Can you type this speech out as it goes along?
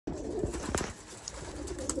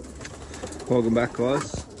Welcome back,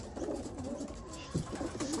 guys.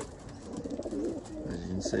 As you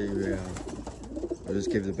can see, I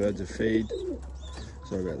just give the birds a feed.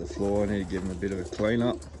 Sorry about the floor, I need to give them a bit of a clean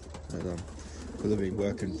up. But because I've been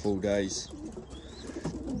working full days,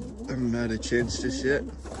 I haven't had a chance just yet.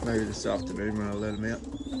 Maybe this afternoon when I let them out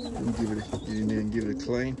and get in there and give it a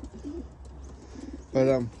clean.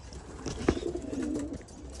 But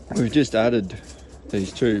we've just added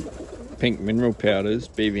these two pink mineral powders,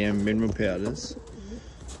 BVM mineral powders,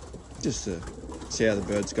 just to see how the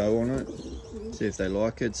birds go on it, see if they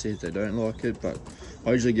like it, see if they don't like it. But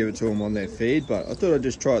I usually give it to them on their feed, but I thought I'd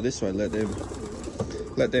just try it this way, let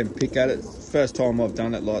them pick at it. First time I've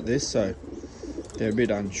done it like this, so they're a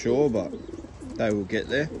bit unsure, but they will get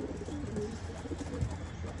there.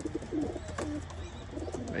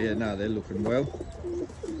 But yeah, no, they're looking well.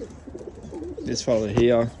 This fella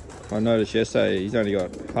here, I noticed yesterday, he's only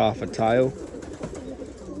got half a tail.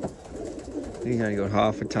 He's only got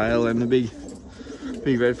half a tail, and the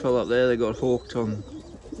big red fella up there, they got hawked on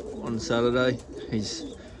Saturday. He's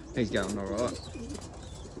going all right.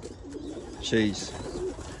 She's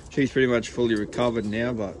pretty much fully recovered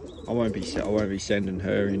now, but I won't be sending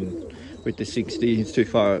her in with the 60. It's too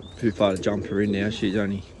far to jump her in now. It's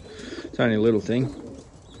only a little thing.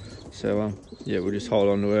 So yeah, we'll just hold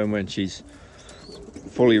on to her, and when she's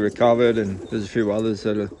fully recovered, and there's a few others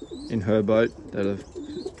that are in her boat that are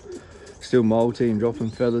still molting and dropping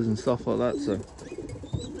feathers and stuff like that. So,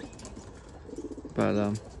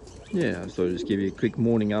 but yeah, I thought I'd just give you a quick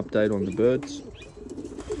morning update on the birds.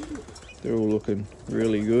 They're all looking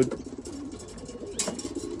really good.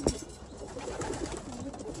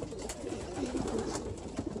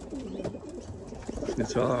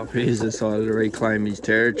 This fella up here's decided to reclaim his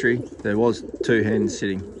territory. There was two hens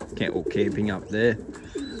sitting or camping up there,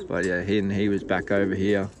 but yeah, he was back over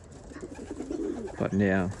here. But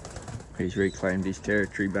now he's reclaimed his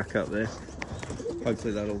territory back up there.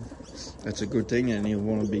 Hopefully that's a good thing, and he'll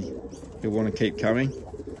want to keep coming.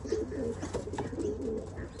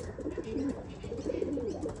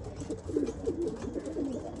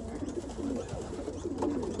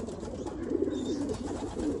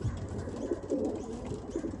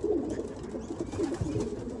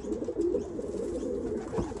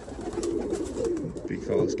 Big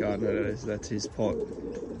fella's gardener, that's his pot.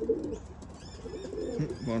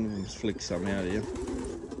 One of them's flicked some out here.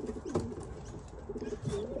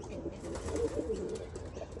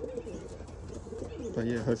 But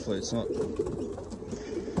yeah, hopefully it's not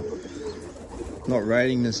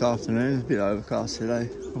raining this afternoon. It's a bit overcast today.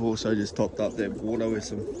 I've also just topped up their water with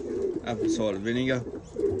some apple cider vinegar.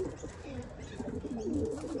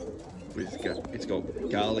 It's got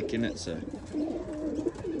garlic in it, so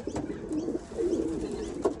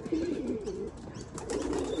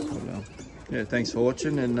yeah, thanks for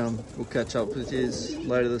watching, and we'll catch up with you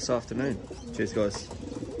later this afternoon. Cheers, guys.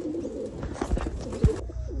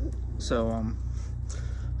 So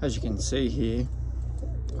as you can see here,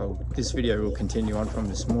 this video will continue on from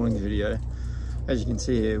this morning's video. As you can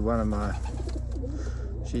see here,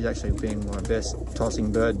 she's actually been my best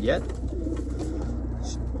tossing bird yet.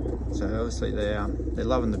 So obviously they're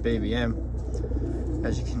loving the BVM.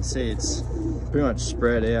 As you can see, it's pretty much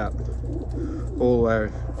spread out all the way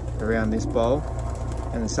around this bowl,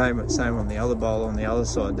 and the same on the other bowl on the other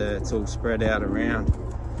side there. It's all spread out around.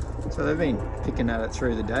 So they've been picking at it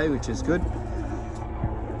through the day, which is good.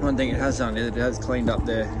 One thing it has done is it has cleaned up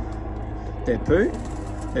their poo.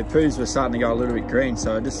 Their poos were starting to go a little bit green,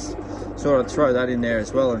 so I just sort of throw that in there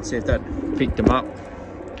as well and see if that picked up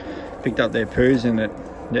their poos, and it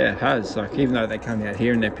has. Like, even though they come out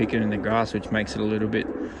here and they're picking in the grass, which makes it a little bit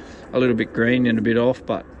green and a bit off,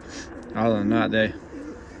 but other than that,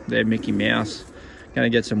 they're Mickey Mouse. Gonna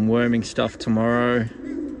get some worming stuff tomorrow,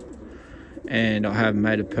 and I have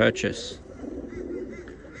made a purchase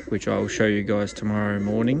which I will show you guys tomorrow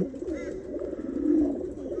morning.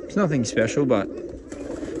 It's nothing special, but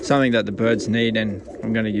something that the birds need, and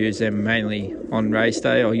I'm going to use them mainly on race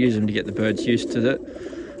day. I'll use them to get the birds used to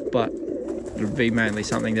it, but it'll be mainly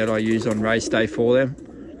something that I use on race day for them.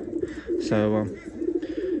 So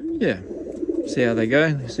yeah, see how they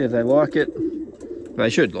go, see if they like it. They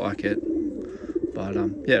should like it, but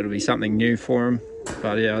yeah, it'll be something new for them.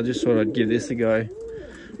 But yeah, I just thought I'd give this a go,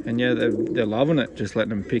 and yeah, they're loving it. Just letting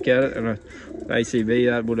them pick at it, and the ACV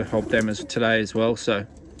that would have helped them today as well. So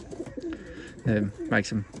it makes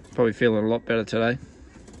them probably feeling a lot better today.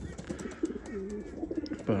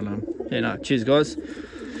 But yeah, no, cheers guys.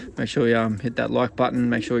 Make sure you hit that like button.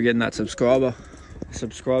 Make sure you're getting that subscribe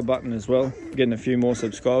button as well. I'm getting a few more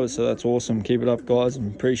subscribers, so that's awesome. Keep it up, guys. I'm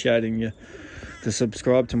appreciating you to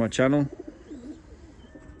subscribe to my channel.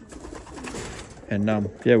 And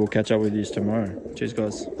yeah, we'll catch up with you tomorrow. Cheers,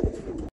 guys.